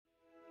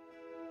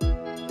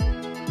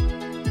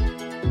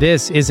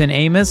This is an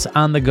Amos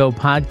on the Go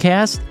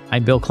podcast.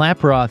 I'm Bill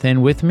Klaproth,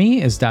 and with me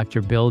is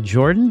Dr. Bill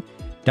Jordan.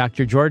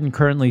 Dr. Jordan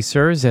currently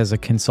serves as a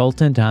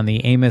consultant on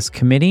the Amos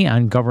Committee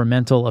on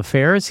Governmental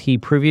Affairs. He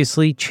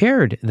previously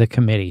chaired the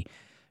committee.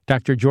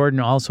 Dr. Jordan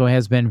also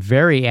has been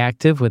very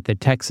active with the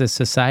Texas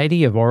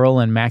Society of Oral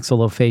and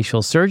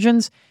Maxillofacial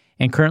Surgeons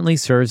and currently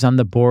serves on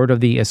the board of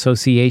the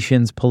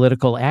association's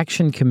Political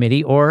Action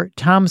Committee, or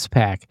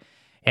TOMSPAC.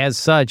 As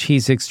such,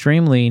 he's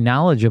extremely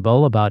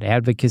knowledgeable about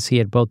advocacy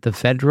at both the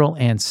federal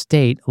and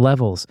state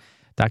levels.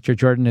 Dr.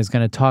 Jordan is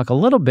going to talk a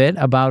little bit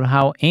about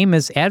how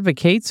Amos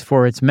advocates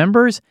for its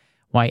members,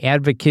 why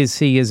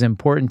advocacy is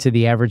important to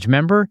the average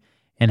member,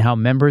 and how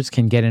members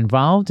can get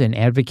involved in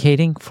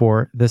advocating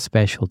for the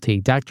specialty.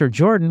 Dr.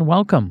 Jordan,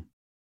 welcome.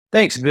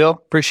 Thanks, Bill.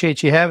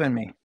 Appreciate you having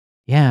me.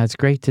 Yeah, it's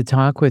great to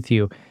talk with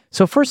you.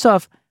 So first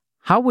off,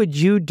 how would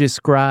you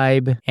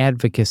describe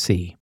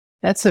advocacy?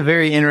 That's a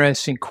very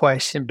interesting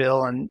question,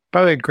 Bill, and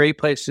probably a great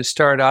place to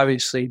start,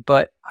 obviously.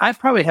 But I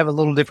probably have a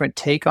little different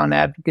take on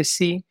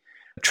advocacy.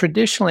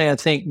 Traditionally, I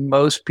think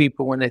most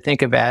people, when they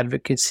think of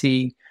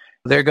advocacy,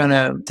 they're going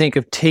to think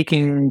of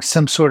taking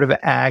some sort of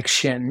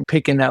action,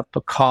 picking up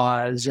a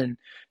cause, and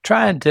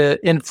trying to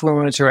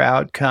influence or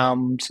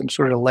outcome some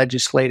sort of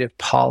legislative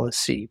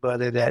policy,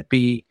 whether that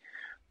be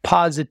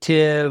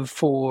positive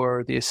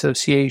for the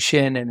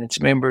association and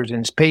its members and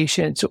its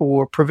patients,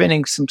 or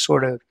preventing some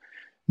sort of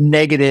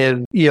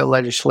negative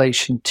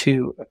legislation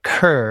to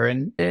occur.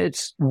 And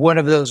it's one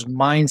of those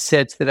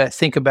mindsets that I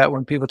think about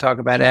when people talk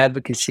about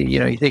advocacy.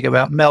 You think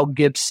about Mel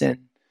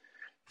Gibson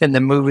in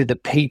the movie The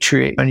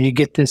Patriot, and you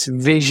get this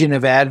vision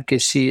of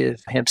advocacy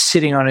of him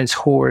sitting on his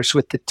horse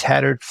with the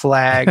tattered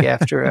flag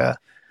after a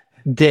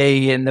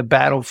day in the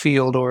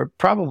battlefield, or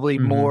probably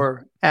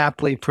more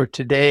aptly for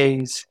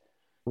today's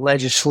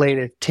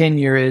legislative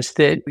tenure is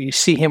that you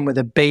see him with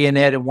a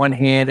bayonet in one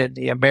hand and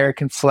the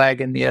American flag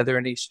in the other,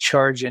 and he's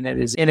charging at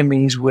his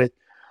enemies with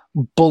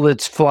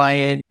bullets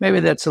flying. Maybe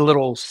that's a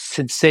little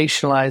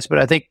sensationalized, but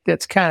I think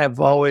that's kind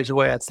of always the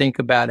way I think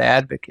about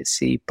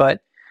advocacy,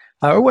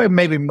 or way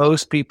maybe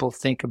most people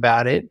think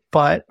about it.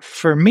 But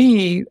for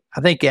me,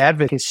 I think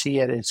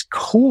advocacy at its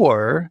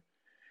core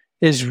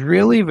is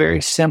really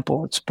very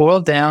simple. It's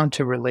boiled down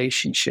to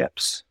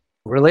relationships.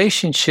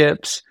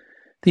 Relationships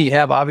that you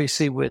have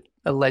obviously with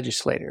a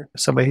legislator,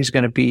 somebody who's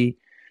going to be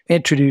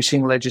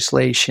introducing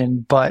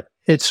legislation, but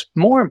it's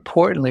more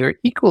importantly, or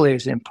equally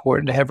as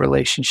important, to have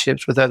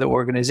relationships with other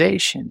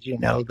organizations,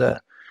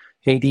 the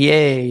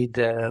ADA,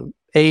 the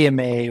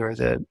AMA, or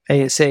the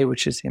ASA,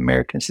 which is the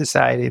American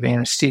Society of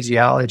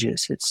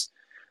Anesthesiologists. It's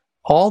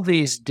all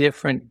these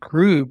different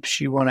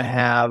groups you want to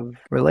have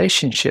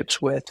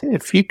relationships with.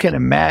 If you can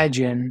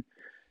imagine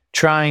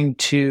trying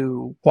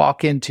to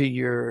walk into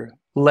your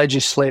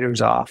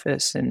legislator's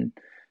office and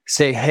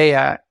say, hey,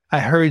 I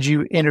heard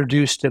you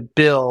introduced a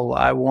bill.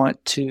 I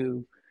want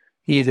to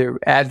either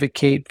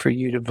advocate for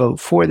you to vote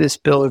for this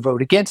bill or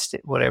vote against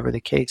it, whatever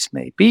the case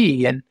may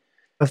be. And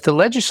if the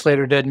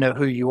legislator doesn't know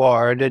who you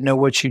are, doesn't know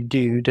what you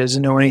do,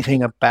 doesn't know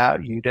anything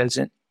about you,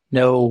 doesn't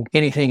know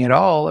anything at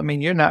all,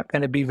 you're not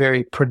going to be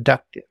very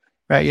productive,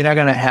 right? You're not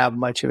going to have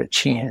much of a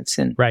chance.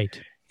 And right.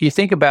 You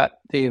think about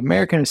the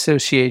American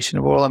Association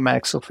of Oral and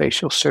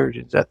Maxillofacial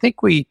Surgeons. I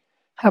think we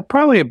have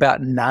probably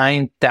about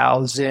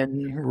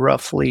 9,000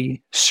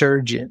 roughly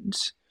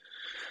surgeons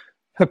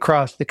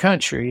across the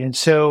country. And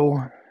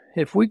so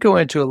if we go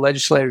into a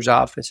legislator's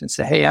office and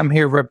say, hey, I'm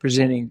here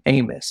representing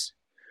Amos,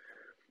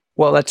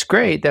 well, that's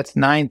great. That's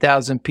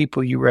 9,000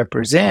 people you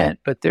represent,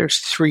 but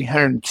there's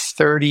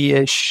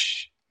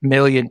 330-ish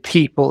million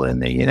people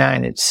in the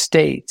United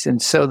States.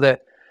 And so the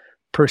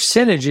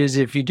percentages,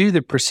 if you do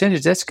the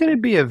percentage, that's going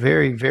to be a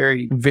very,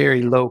 very,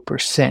 very low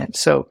percent.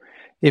 So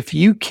if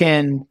you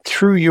can,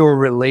 through your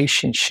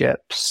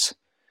relationships,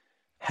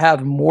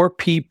 have more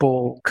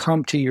people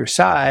come to your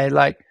side,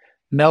 like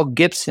Mel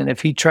Gibson,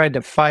 if he tried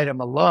to fight him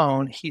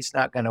alone, he's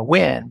not going to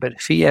win. But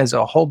if he has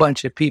a whole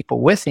bunch of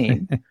people with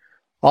him,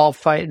 all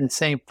fighting the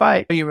same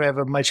fight, you have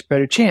a much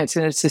better chance.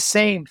 And it's the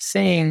same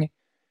thing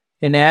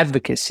in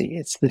advocacy.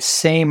 It's the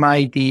same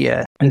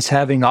idea as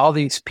having all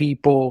these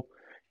people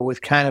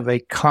with kind of a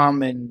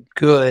common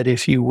good,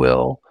 if you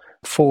will,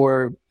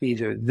 for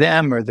either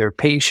them or their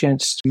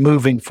patients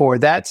moving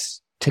forward.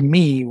 That's, to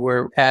me,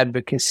 where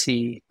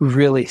advocacy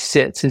really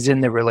sits, is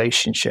in the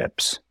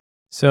relationships.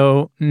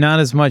 So not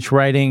as much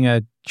riding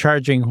a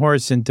charging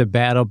horse into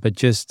battle, but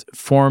just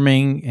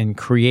forming and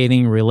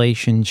creating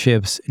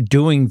relationships,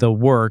 doing the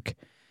work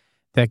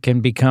that can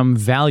become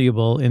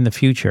valuable in the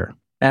future.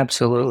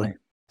 Absolutely.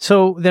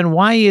 So then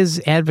why is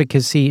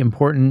advocacy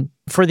important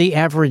for the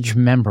average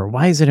member?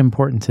 Why is it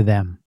important to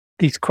them?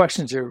 These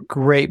questions are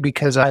great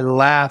because I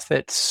laugh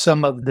at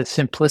some of the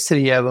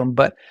simplicity of them,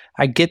 but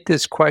I get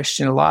this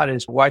question a lot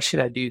is, why should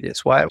I do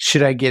this? Why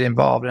should I get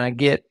involved? And I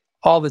get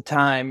all the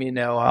time,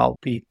 I'll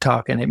be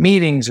talking at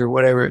meetings or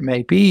whatever it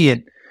may be,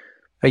 and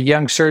a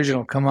young surgeon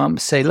will come up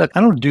and say, look,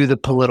 I don't do the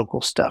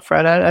political stuff,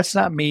 right? That's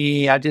not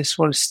me. I just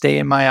want to stay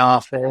in my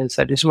office.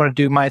 I just want to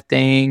do my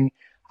thing.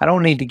 I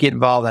don't need to get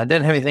involved. That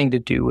doesn't have anything to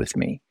do with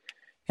me.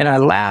 And I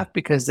laugh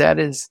because that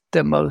is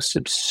the most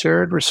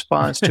absurd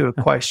response to a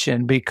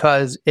question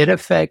because it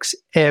affects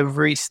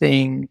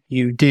everything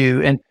you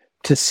do. And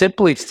to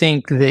simply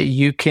think that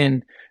you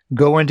can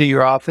go into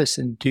your office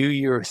and do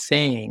your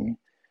thing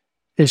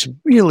is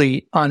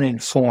really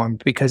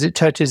uninformed because it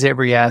touches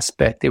every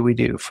aspect that we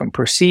do, from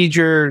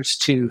procedures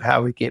to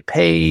how we get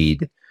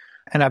paid.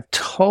 And I've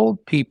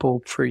told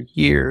people for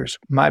years,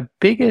 my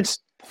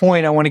biggest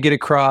point I want to get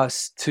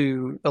across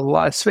to a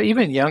lot, so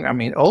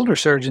even older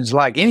surgeons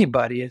like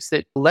anybody, is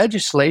that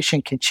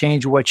legislation can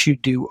change what you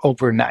do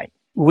overnight.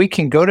 We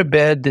can go to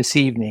bed this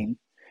evening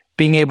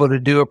being able to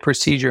do a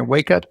procedure and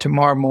wake up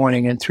tomorrow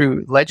morning, and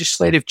through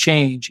legislative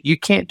change, you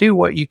can't do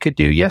what you could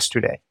do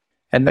yesterday.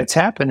 And that's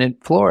happened in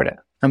Florida.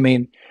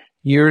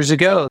 Years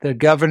ago, the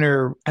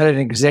governor had an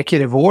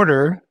executive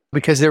order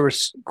because there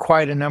was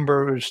quite a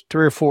number, it was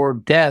 3 or 4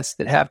 deaths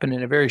that happened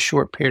in a very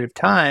short period of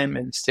time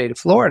in the state of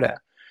Florida,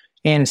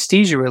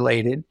 anesthesia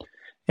related.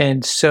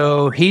 And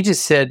so he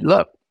just said,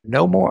 look,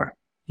 no more.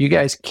 You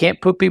guys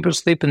can't put people to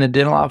sleep in the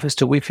dental office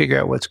till we figure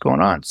out what's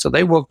going on. So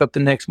they woke up the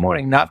next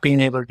morning not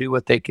being able to do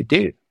what they could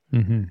do.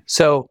 Mm-hmm.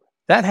 So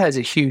that has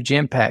a huge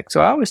impact.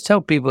 So I always tell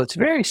people it's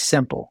very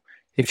simple.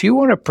 If you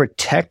want to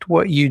protect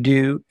what you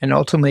do and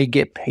ultimately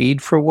get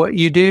paid for what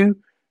you do,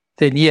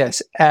 then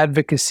yes,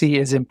 advocacy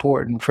is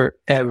important for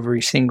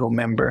every single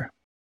member.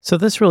 So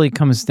this really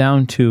comes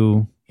down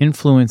to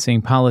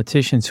influencing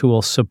politicians who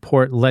will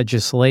support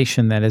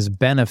legislation that is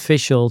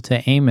beneficial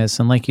to AMS.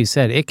 And like you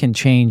said, it can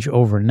change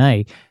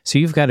overnight. So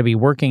you've got to be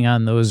working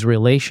on those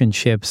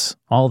relationships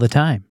all the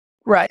time.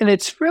 Right. And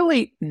it's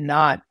really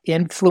not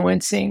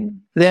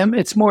influencing them.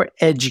 It's more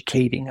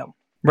educating them,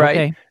 right?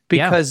 Okay.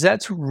 Because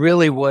that's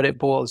really what it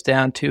boils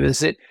down to, is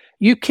that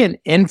you can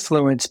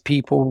influence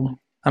people.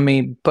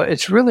 But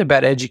it's really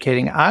about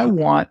educating. I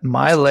want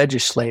my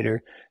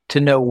legislator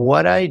to know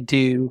what I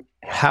do,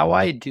 how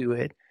I do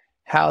it,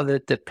 how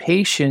that the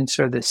patients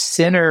are the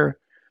center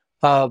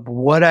of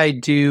what I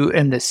do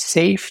and the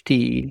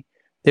safety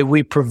that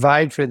we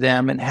provide for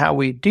them and how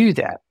we do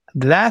that.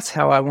 That's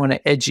how I want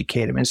to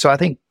educate them. And so I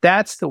think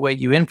that's the way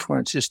you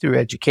influence is through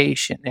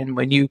education. And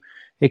when you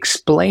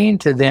explain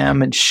to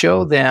them and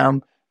show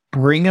them,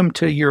 bring them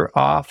to your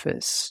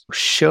office,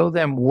 show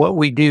them what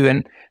we do.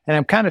 And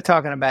I'm kind of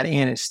talking about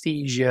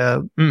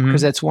anesthesia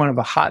because that's one of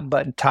a hot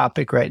button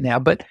topic right now.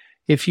 But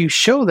if you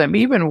show them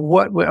even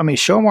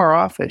show them our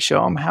office,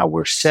 show them how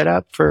we're set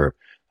up for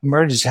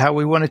emergency, how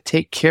we want to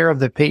take care of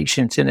the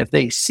patients. And if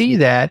they see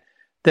that,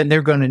 then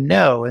they're going to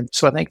know. And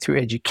so I think through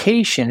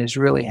education is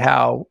really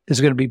how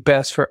is going to be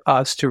best for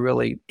us to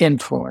really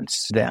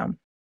influence them.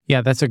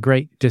 Yeah, that's a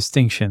great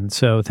distinction.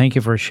 So thank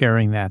you for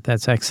sharing that.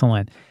 That's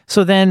excellent.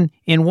 So then,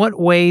 in what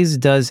ways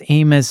does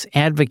AMS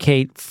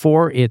advocate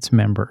for its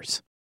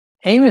members?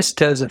 AMS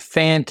does a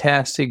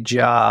fantastic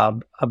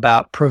job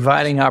about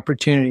providing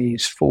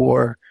opportunities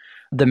for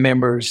the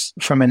members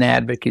from an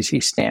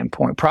advocacy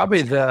standpoint.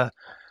 Probably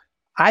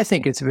I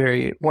think it's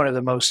one of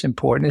the most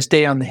important is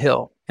Day on the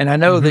Hill. And I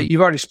know that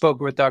you've already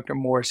spoken with Dr.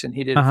 Morrison.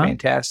 He did a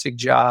fantastic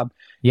job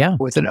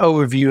with an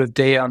overview of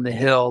Day on the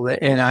Hill.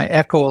 And I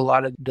echo a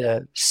lot of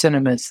the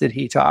sentiments that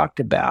he talked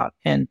about.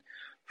 And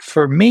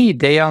for me,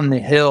 Day on the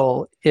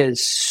Hill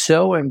is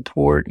so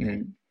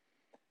important.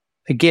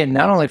 Again,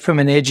 not only from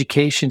an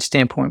education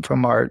standpoint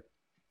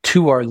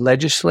to our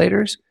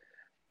legislators,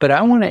 but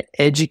I want to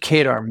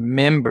educate our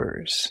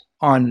members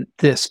on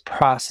this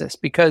process,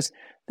 because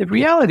the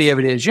reality of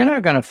it is you're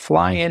not going to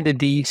fly into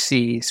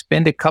DC,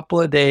 spend a couple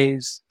of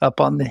days up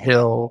on the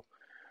Hill,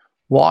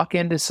 walk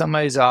into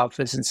somebody's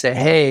office and say,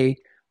 hey,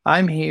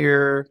 I'm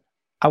here.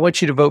 I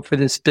want you to vote for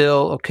this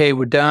bill. Okay,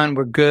 we're done.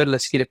 We're good.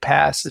 Let's get it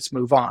passed. Let's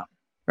move on.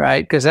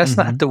 Right? Because that's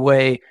not the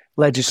way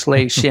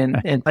legislation,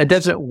 and it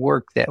doesn't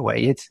work that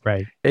way. It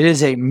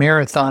is a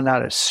marathon,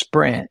 not a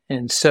sprint.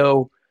 And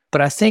so, but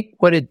I think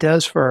what it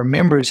does for our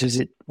members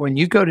is when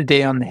you go to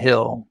Day on the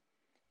Hill,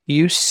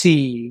 you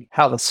see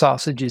how the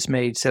sausage is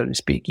made, so to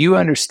speak. You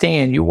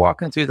understand, you're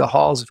walking through the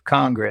halls of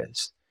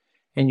Congress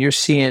and you're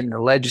seeing the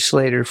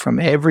legislator from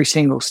every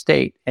single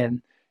state.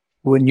 And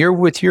when you're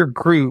with your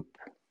group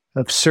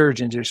of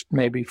surgeons, there's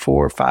maybe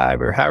 4 or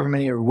 5 or however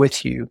many are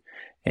with you,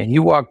 and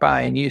you walk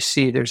by and you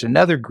see there's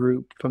another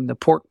group from the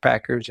pork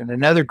packers and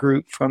another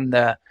group from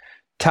the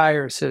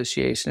tire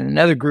association,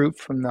 another group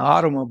from the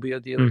automobile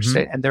dealers,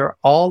 and they're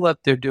all up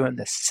there doing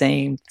the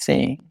same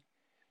thing.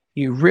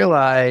 You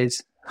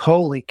realize,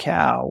 holy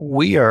cow,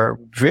 we are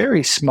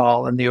very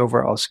small in the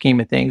overall scheme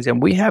of things,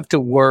 and we have to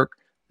work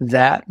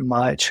that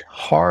much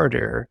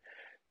harder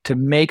to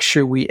make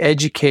sure we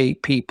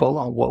educate people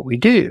on what we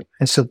do.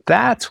 And so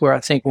that's where I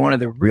think one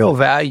of the real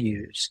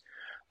values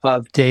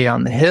of Day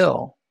on the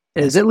Hill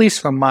is, at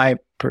least from my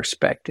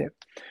perspective.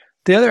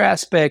 The other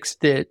aspects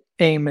that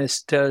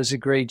AMS does a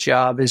great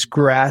job is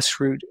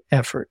grassroots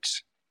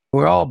efforts.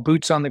 We're all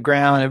boots on the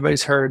ground.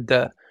 Everybody's heard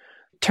the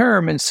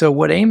term. And so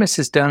what AMS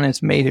has done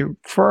is made it,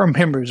 for our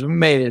members, we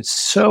made it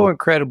so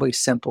incredibly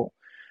simple.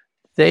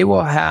 they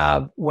will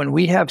have, when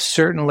we have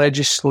certain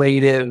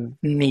legislative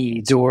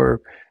needs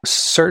or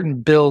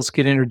certain bills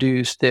get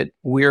introduced that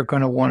we're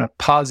going to want a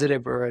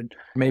positive or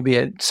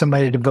maybe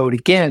somebody to vote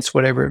against,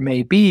 whatever it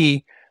may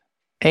be,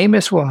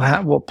 AMS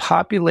will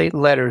populate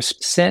letters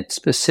sent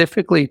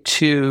specifically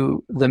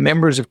to the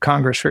members of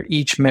Congress for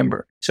each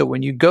member. So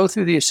when you go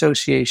through the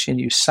association,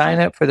 you sign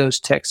up for those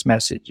text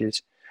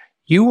messages,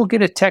 you will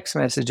get a text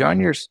message on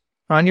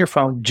your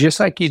phone, just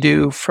like you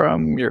do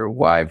from your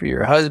wife or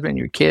your husband,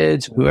 your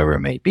kids, whoever it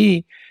may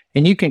be.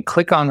 And you can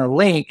click on the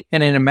link,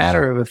 and in a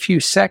matter of a few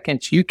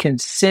seconds, you can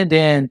send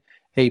in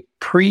a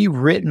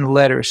pre-written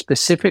letter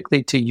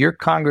specifically to your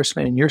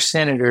congressman and your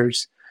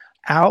senators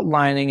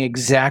outlining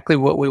exactly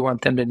what we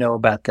want them to know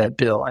about that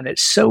bill. And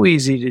it's so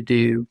easy to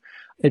do.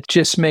 It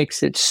just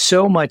makes it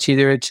so much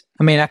easier.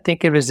 I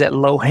think of it as that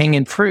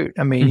low-hanging fruit.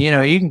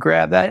 You can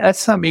grab that. That's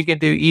something you can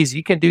do easy.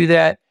 You can do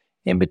that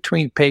in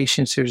between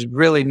patients. There's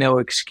really no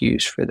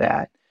excuse for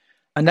that.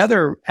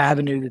 Another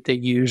avenue that they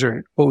use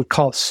are what we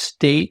call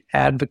state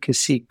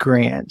advocacy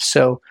grants.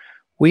 So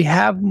we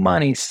have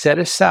money set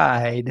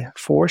aside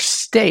for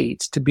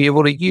states to be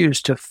able to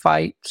use to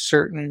fight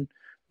certain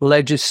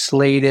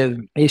legislative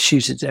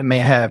issues that may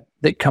have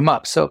that come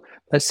up. So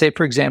let's say,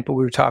 for example,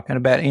 we were talking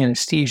about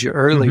anesthesia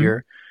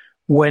earlier.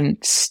 When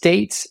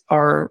states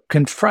are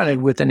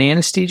confronted with an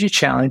anesthesia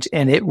challenge,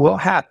 and it will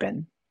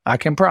happen, I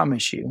can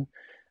promise you,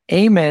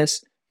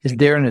 AMS is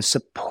there in a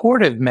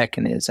supportive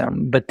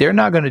mechanism, but they're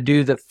not going to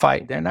do the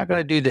fight. They're not going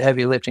to do the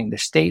heavy lifting. The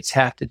states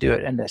have to do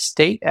it. And the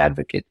state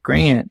advocate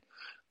grant,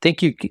 I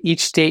think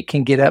each state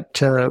can get up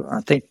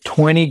to,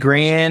 20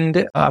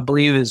 grand, I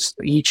believe, is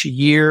each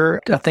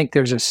year. I think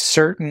there's a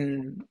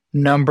certain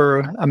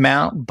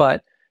amount,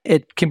 but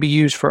it can be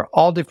used for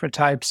all different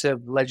types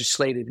of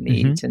legislative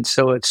needs. And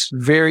so it's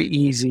very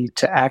easy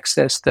to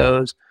access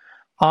those.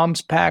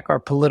 OMSPAC, our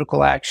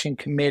political action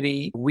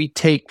committee, we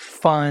take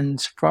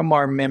funds from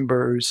our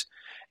members,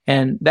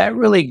 and that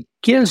really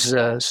gives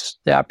us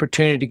the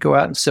opportunity to go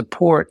out and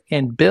support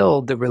and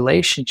build the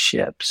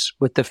relationships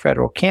with the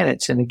federal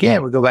candidates. And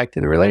again, we go back to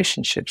the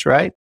relationships,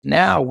 right?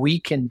 Now we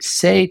can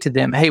say to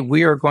them, hey,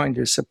 we are going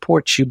to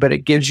support you, but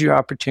it gives you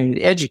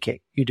opportunity to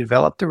educate. You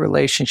develop the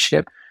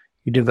relationship,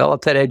 you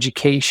develop that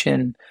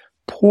education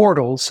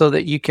portal so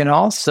that you can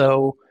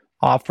also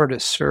offer to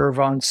serve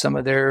on some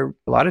of a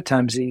lot of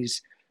times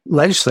these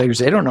legislators,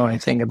 they don't know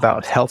anything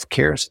about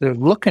healthcare, so they're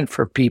looking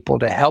for people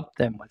to help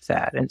them with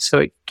that. And so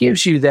it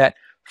gives you that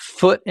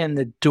foot in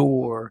the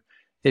door,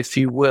 if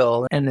you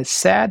will. And the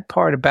sad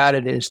part about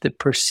it is the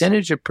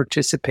percentage of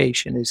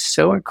participation is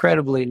so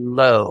incredibly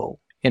low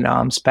in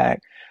OMSPAC,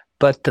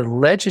 but the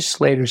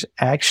legislators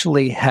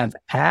actually have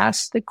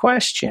asked the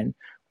question,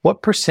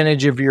 what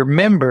percentage of your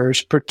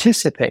members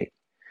participate?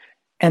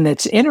 And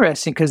it's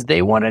interesting because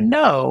they want to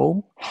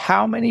know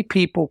how many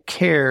people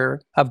care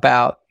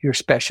about your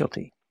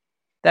specialty.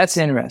 That's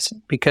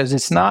interesting because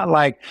it's not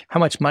like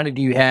how much money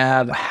do you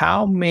have,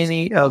 how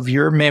many of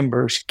your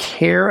members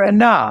care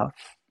enough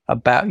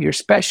about your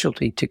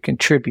specialty to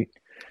contribute.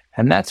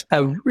 And that's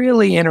a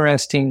really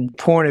interesting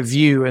point of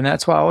view. And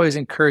that's why I always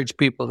encourage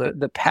people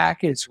that the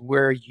PAC is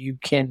where you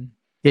can,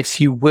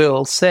 if you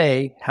will,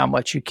 say how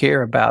much you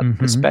care about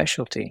the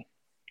specialty.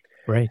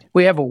 Right.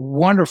 We have a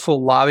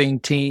wonderful lobbying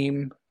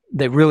team.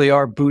 They really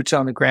are boots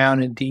on the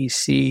ground in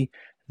DC.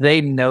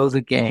 They know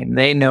the game.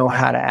 They know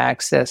how to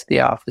access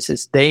the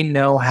offices. They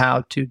know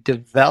how to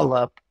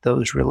develop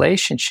those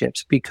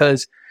relationships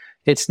because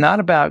it's not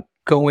about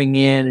going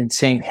in and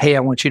saying, hey,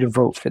 I want you to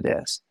vote for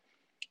this.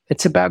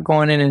 It's about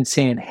going in and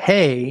saying,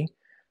 hey,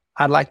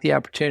 I'd like the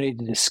opportunity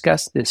to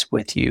discuss this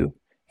with you.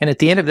 And at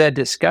the end of that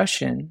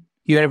discussion,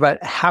 you end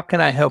about how can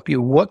I help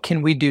you? What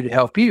can we do to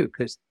help you?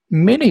 Because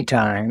many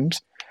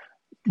times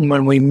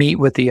when we meet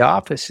with the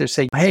office, they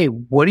say, hey,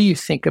 what do you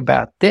think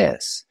about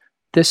this?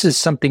 This is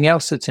something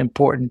else that's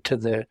important to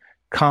the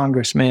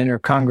congressman or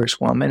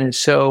congresswoman. And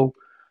so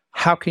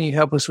how can you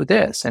help us with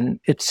this? And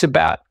it's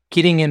about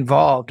getting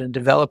involved and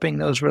developing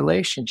those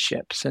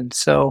relationships. And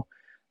so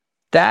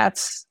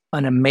that's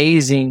an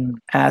amazing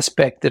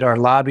aspect that our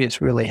lobbyists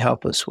really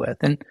help us with.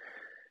 And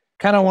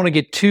kind of want to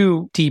get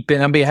too deep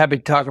in. I'll be happy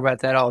to talk about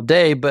that all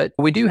day, but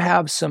we do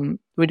some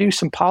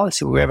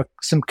policy. We have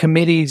some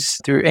committees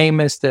through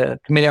AMS, the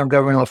Committee on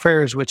Governmental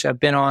Affairs, which I've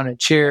been on and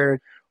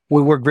chaired.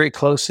 We work very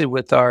closely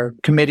with our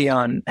Committee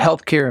on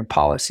Healthcare and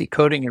Policy,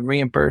 Coding and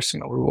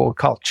Reimbursement, or what we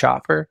call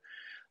CHOPPER,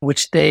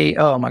 which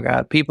oh my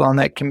God, people on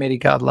that committee,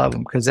 God love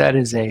them, because that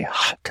is a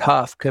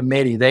tough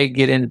committee. They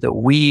get into the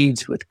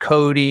weeds with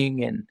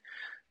coding and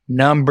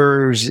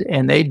numbers,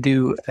 and they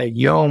do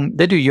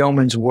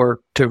yeoman's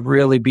work to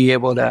really be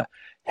able to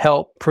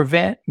help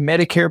prevent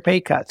Medicare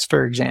pay cuts,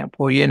 for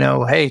example.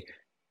 Hey,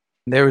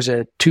 there was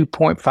a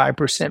 2.5%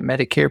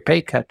 Medicare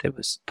pay cut that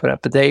was put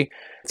up, but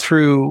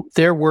through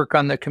their work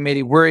on the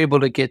committee, we're able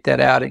to get that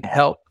out and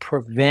help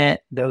prevent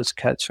those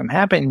cuts from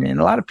happening. And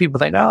a lot of people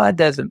think, oh, that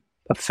doesn't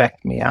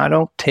affect me. I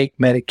don't take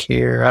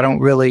Medicare. I don't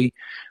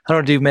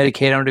do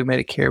Medicaid. I don't do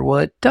Medicare. Well,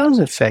 it does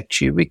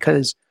affect you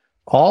because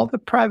all the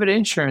private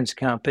insurance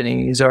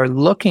companies are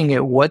looking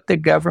at what the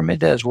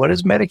government does. What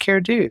does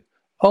Medicare do?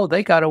 Oh,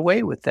 they got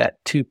away with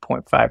that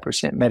 2.5%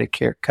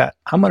 Medicare cut.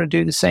 I'm going to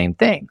do the same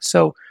thing.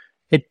 So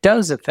it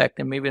does affect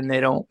them, even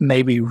they don't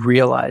maybe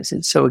realize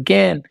it. So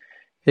again,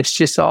 it's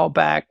just all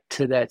back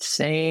to that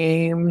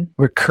same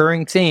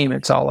recurring theme.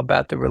 It's all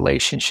about the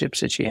relationships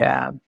that you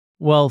have.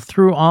 Well,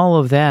 through all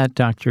of that,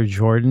 Dr.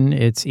 Jordan,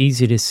 it's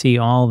easy to see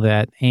all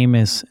that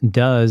AMS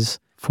does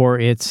for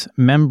its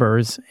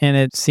members, and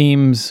it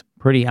seems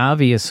pretty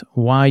obvious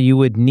why you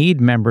would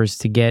need members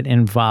to get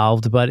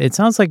involved, but it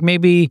sounds like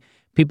maybe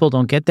people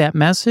don't get that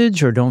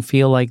message or don't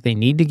feel like they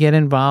need to get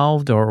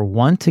involved or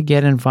want to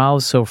get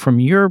involved. So from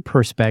your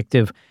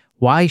perspective,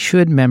 why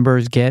should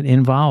members get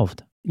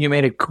involved? You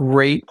made a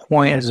great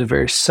point as a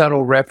very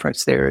subtle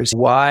reference there is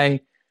why,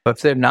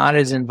 if they're not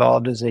as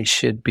involved as they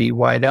should be,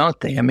 why don't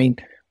they? I mean,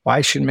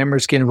 why should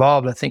members get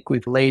involved? I think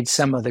we've laid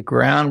some of the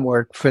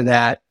groundwork for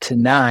that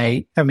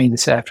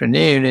this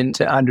afternoon, and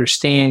to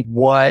understand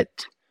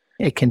what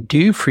it can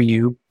do for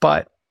you.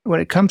 But when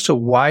it comes to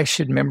why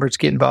should members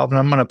get involved, and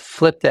I'm going to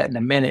flip that in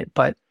a minute,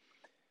 but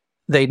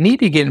they need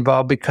to get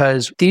involved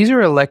because these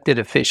are elected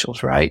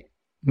officials, right?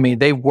 I mean,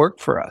 they work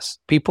for us.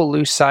 People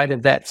lose sight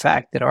of that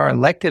fact that our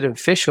elected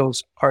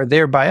officials are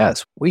there by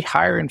us. We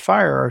hire and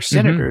fire our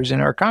senators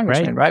and our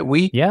congressmen, right?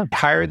 We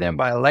hire them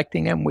by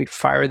electing them. We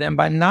fire them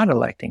by not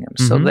electing them.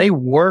 So they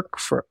work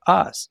for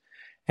us.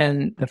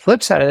 And the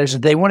flip side of this is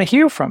they want to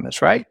hear from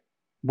us, right?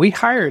 We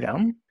hired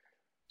them.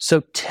 So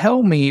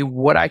tell me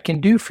what I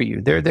can do for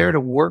you. They're there to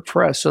work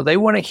for us. So they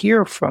want to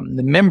hear from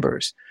the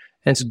members.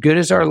 As good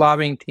as our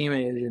lobbying team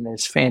is and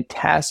as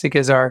fantastic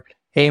as our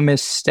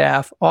AMS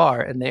staff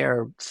are, and they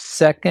are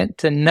second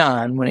to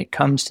none when it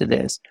comes to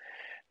this,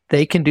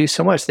 they can do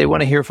so much. They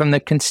want to hear from the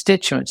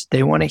constituents.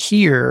 They want to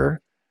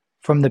hear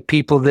from the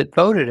people that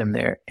voted them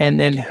there. And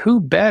then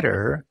who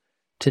better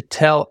to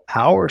tell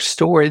our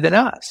story than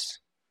us,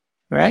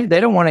 right? They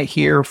don't want to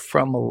hear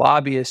from a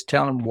lobbyist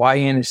telling them why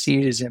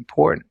anesthesia is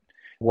important.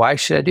 Why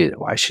should I do that?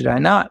 Why should I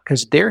not?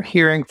 Because they're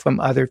hearing from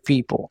other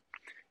people.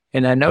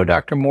 And I know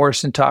Dr.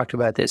 Morrison talked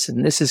about this,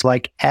 and this is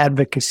like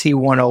Advocacy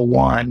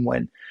 101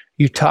 when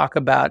you talk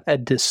about a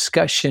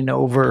discussion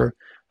over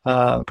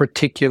a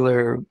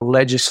particular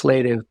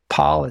legislative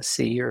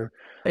policy, or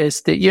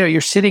it's that,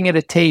 you're sitting at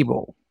a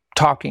table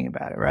talking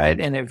about it, right?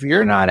 And if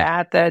you're not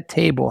at that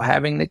table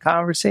having the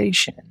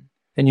conversation,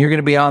 then you're going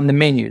to be on the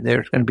menu.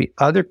 There's going to be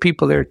other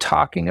people there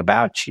talking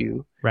about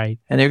you, right?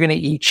 And they're going to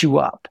eat you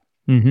up.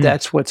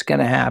 That's what's going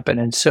to happen.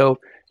 And so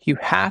you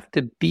have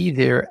to be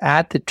there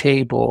at the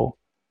table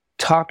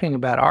talking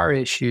about our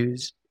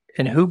issues.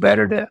 And who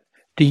better to?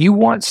 Do you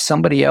want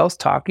somebody else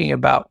talking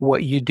about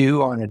what you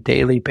do on a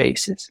daily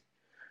basis?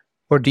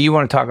 Or do you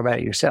want to talk about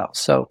it yourself?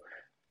 So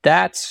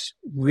that's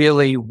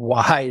really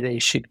why they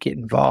should get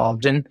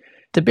involved. And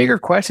the bigger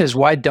question is,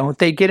 why don't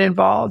they get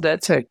involved?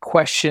 That's a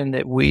question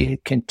that we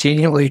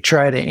continually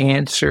try to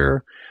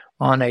answer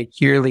on a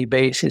yearly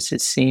basis,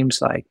 it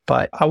seems like.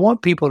 But I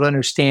want people to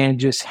understand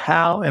just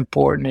how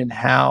important and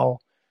how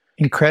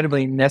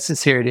incredibly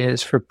necessary it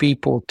is for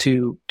people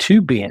to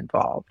be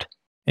involved.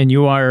 And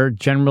you are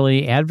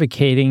generally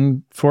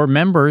advocating for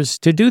members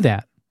to do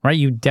that, right?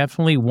 You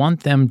definitely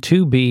want them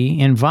to be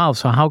involved.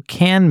 So how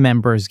can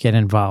members get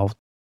involved?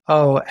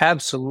 Oh,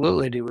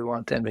 absolutely do we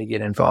want them to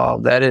get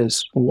involved. That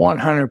is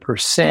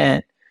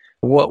 100%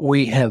 what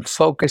we have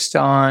focused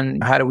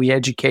on. How do we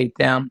educate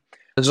them?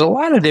 There's a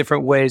lot of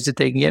different ways that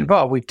they can get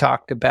involved. We've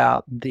talked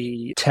about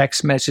the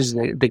text messages,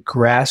 the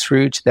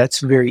grassroots.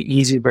 That's very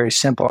easy, very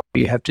simple. All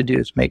you have to do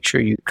is make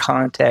sure you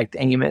contact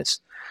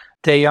AMS.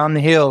 Day on the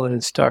Hill,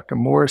 as Dr.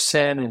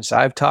 Morrison, as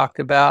I've talked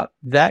about,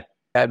 that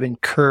I've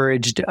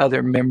encouraged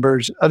other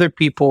members, other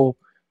people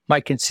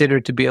might consider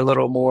to be a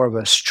little more of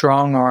a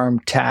strong arm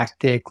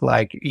tactic,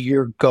 like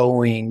you're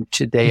going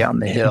to Day on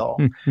the Hill,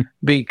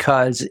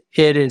 because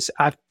it is,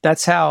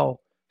 that's how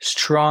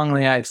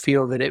strongly I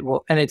feel that it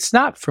will. And it's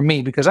not for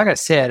me, because like I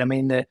said, I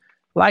mean, the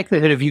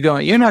likelihood of you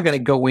going, you're not going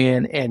to go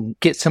in and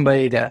get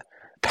somebody to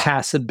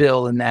pass a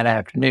bill in that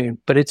afternoon,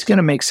 but it's going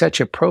to make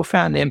such a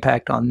profound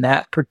impact on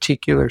that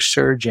particular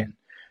surgeon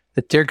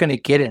that they're going to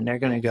get it and they're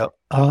going to go,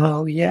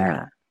 oh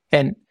yeah.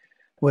 And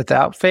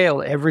without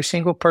fail, every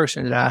single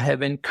person that I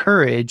have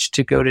encouraged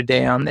to go to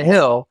Day on the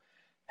Hill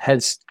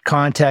has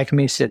contacted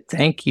me and said,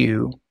 thank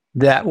you.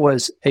 That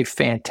was a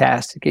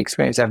fantastic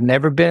experience. I've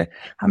never been,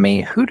 I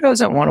mean, who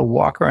doesn't want to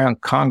walk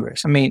around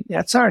Congress? I mean,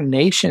 that's our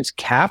nation's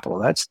capital.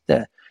 That's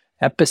the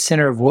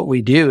epicenter of what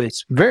we do.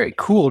 It's very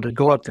cool to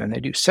go up there, and they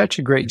do such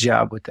a great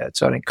job with that.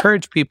 So I'd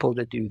encourage people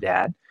to do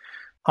that.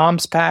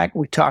 OMSPAC,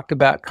 we talked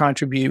about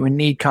we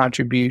need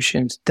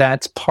contributions.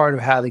 That's part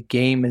of how the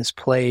game is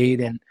played.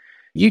 And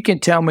you can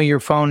tell me your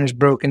phone is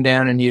broken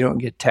down and you don't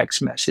get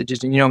text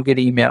messages and you don't get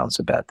emails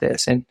about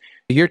this. And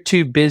you're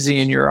too busy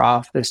in your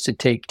office to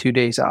take 2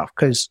 days off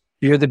because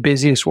you're the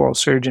busiest world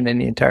surgeon in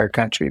the entire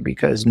country,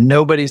 because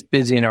nobody's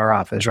busy in our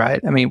office,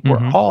 right? I mean,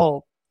 we're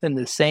all in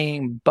the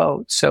same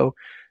boat. So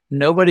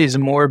nobody's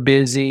more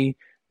busy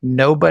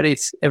Everybody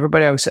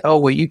always say, oh,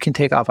 well, you can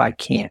take off. I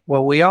can't.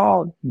 Well, we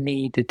all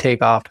need to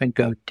take off and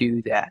go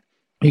do that.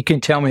 You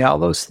can tell me all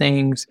those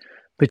things,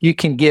 but you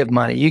can give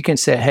money. You can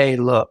say, hey,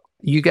 look,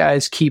 you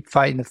guys keep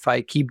fighting the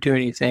fight, keep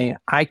doing anything.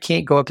 I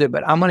can't go up there,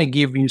 but I'm going to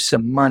give you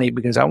some money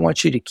because I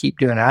want you to keep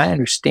doing it. I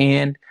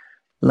understand.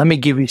 Let me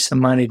give you some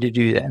money to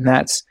do that. And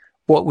that's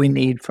what we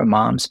need from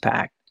Moms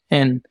Pact.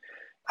 And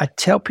I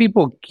tell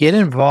people, get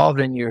involved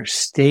in your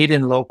state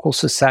and local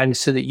society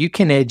so that you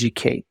can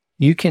educate.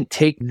 You can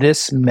take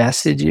this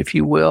message, if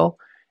you will,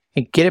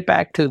 and get it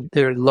back to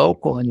their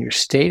local and your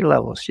state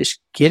levels. Just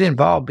get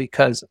involved,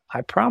 because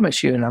I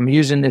promise you, and I'm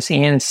using this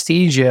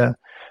anesthesia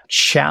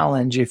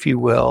challenge, if you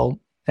will,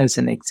 as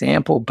an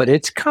example, but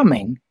it's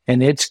coming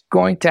and it's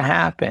going to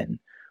happen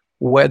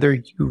whether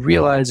you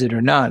realize it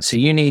or not. So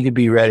you need to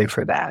be ready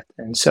for that.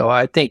 And so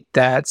I think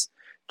that's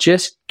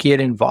just get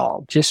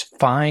involved. Just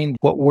find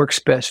what works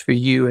best for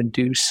you and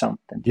do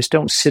something. Just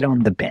don't sit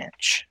on the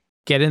bench.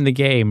 Get in the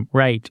game,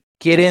 right?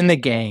 Get in the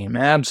game.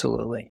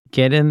 Absolutely.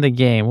 Get in the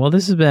game. Well,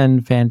 this has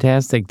been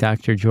fantastic,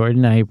 Dr.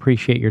 Jordan. I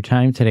appreciate your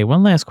time today.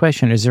 One last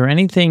question. Is there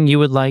anything you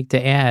would like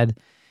to add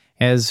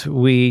as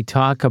we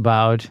talk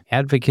about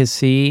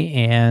advocacy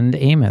and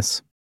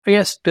AMS?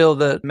 Yes, Bill,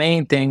 the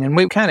main thing, and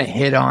we kind of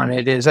hit on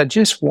it, is I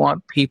just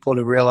want people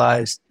to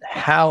realize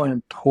how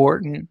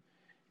important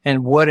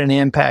and what an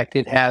impact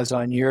it has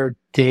on your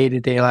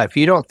day-to-day life.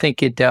 You don't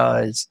think it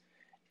does.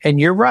 And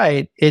you're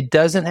right, it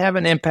doesn't have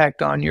an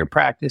impact on your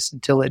practice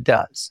until it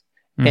does.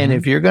 Mm-hmm. And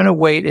if you're going to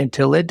wait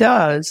until it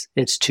does,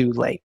 it's too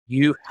late.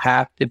 You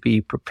have to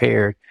be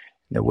prepared.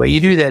 And the way you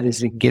do that is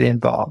to get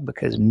involved,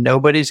 because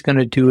nobody's going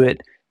to do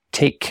it,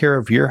 take care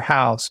of your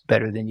house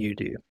better than you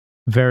do.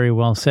 Very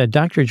well said.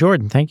 Dr.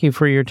 Jordan, thank you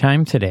for your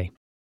time today.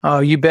 Oh,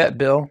 you bet,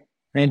 Bill.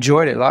 I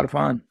enjoyed it. A lot of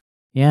fun.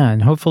 Yeah,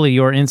 and hopefully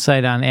your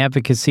insight on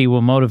advocacy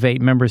will motivate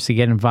members to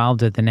get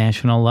involved at the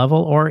national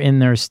level or in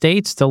their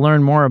states. To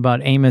learn more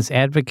about AMS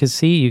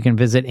advocacy, you can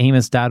visit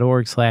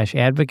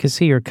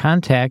amos.org/advocacy or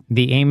contact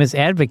the AMS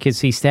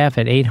advocacy staff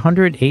at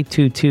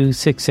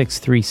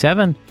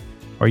 800-822-6637,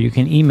 or you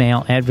can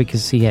email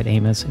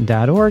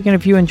advocacy@amos.org. And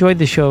if you enjoyed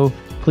the show,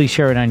 please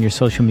share it on your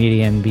social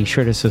media and be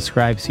sure to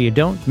subscribe so you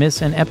don't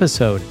miss an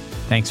episode.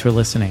 Thanks for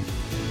listening.